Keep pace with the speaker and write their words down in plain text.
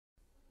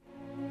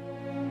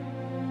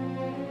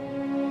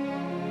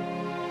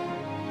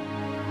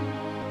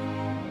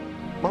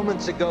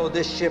Moments ago,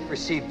 this ship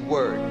received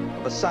word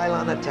of a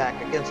Cylon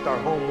attack against our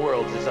home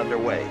worlds is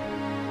underway.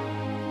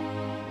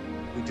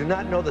 We do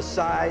not know the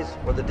size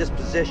or the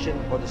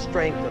disposition or the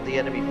strength of the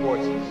enemy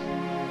forces.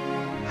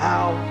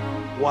 How,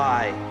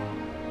 why,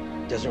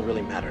 doesn't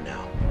really matter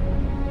now.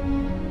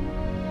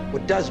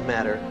 What does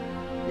matter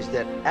is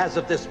that as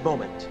of this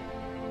moment,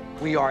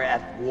 we are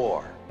at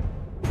war.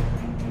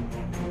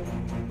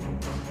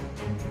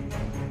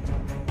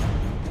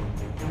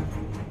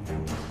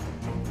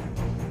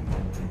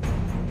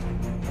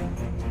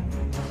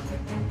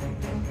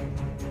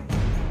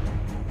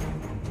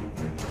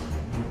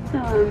 So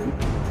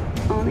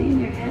I'm only in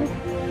your head?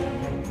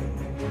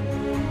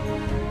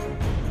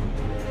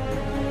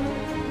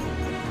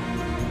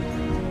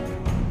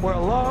 We're a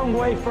long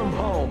way from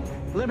home.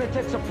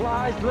 Limited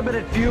supplies,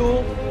 limited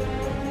fuel,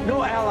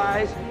 no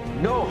allies,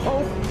 no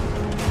hope.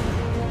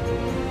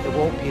 It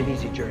won't be an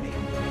easy journey.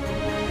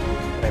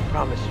 But I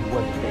promise you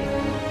one thing.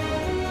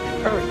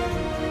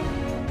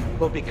 Earth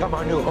will become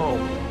our new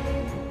home.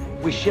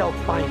 We shall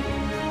find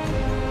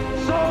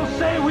it. So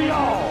say we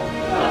all!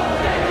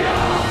 So say we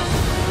all!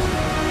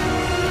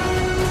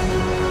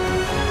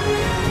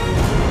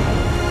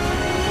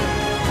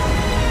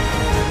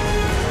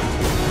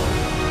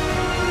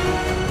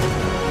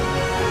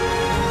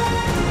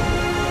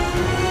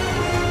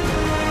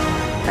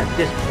 At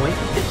this point,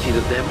 it's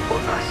either them or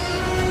us.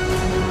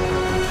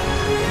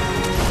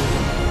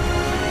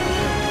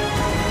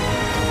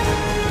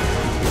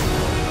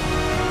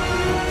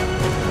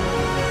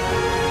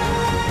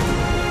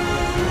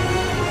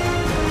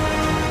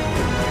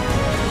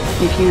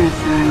 If you're a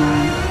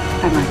Cylon,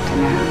 I'd like to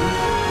know.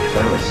 If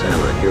I'm a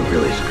Cylon, you're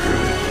really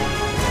screwed.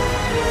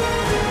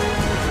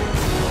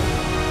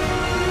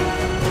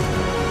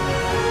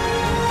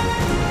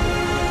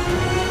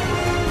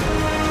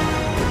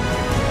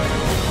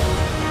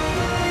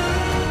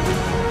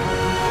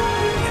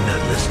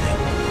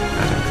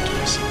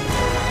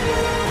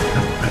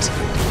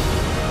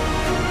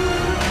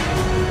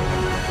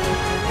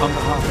 On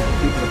behalf of the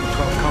people of the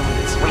 12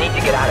 colonies, we need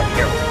to get out of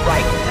here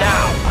right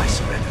now! I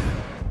surrender.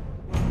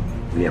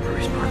 We have a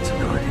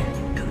responsibility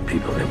to the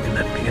people that we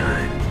left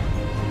behind.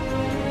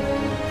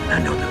 And I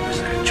know that was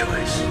their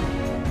choice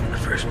in the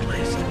first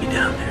place to be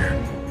down there.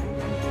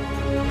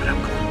 But I'm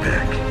going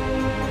back.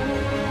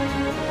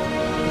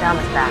 Down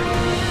is back.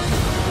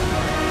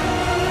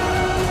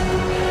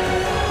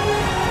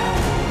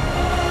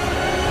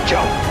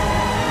 Joe!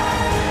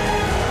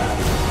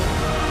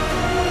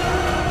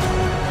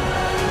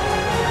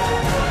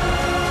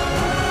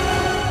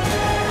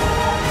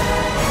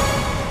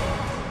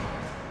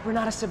 We're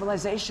not a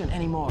civilization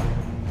anymore.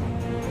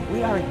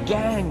 We are a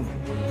gang,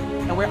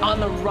 and we're on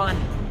the run,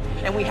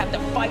 and we have to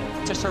fight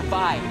to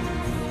survive.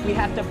 We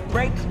have to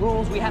break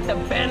rules, we have to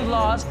bend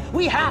laws,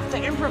 we have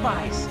to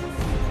improvise.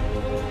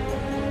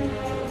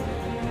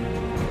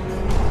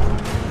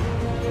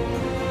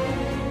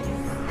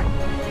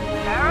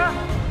 Sarah?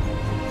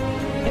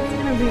 It's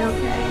gonna be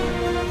okay.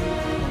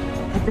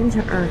 I've been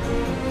to Earth.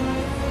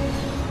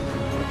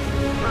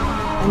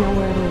 I know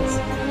where it is.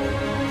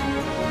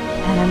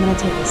 And I'm gonna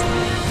take us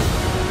there.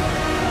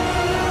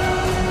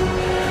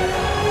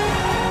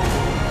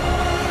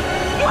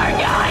 We're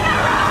going the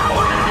wrong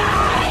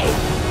way!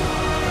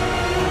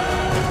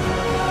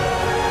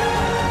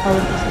 All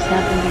of this has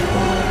happened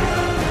before.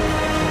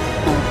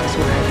 All of this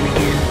will happen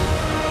again.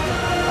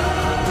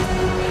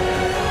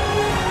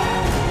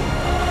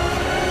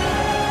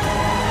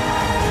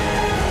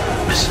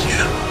 Missed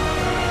you.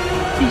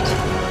 Me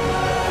too.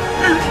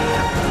 Love you.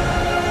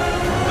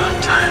 About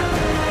time.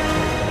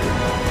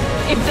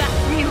 If that's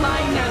me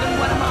lying there, then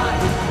what am I?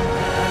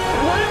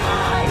 What am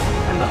I?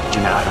 And look,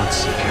 you know, I don't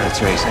see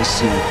Carrot's race. I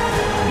see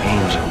an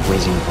angel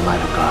blazing with the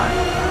light of God.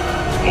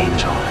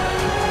 Angel.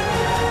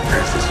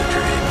 Earth is a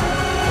dream.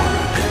 One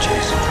we've been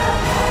chasing for a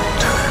long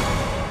time.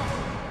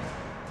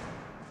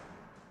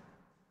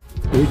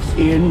 It's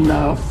in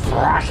the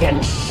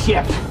fracking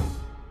ship.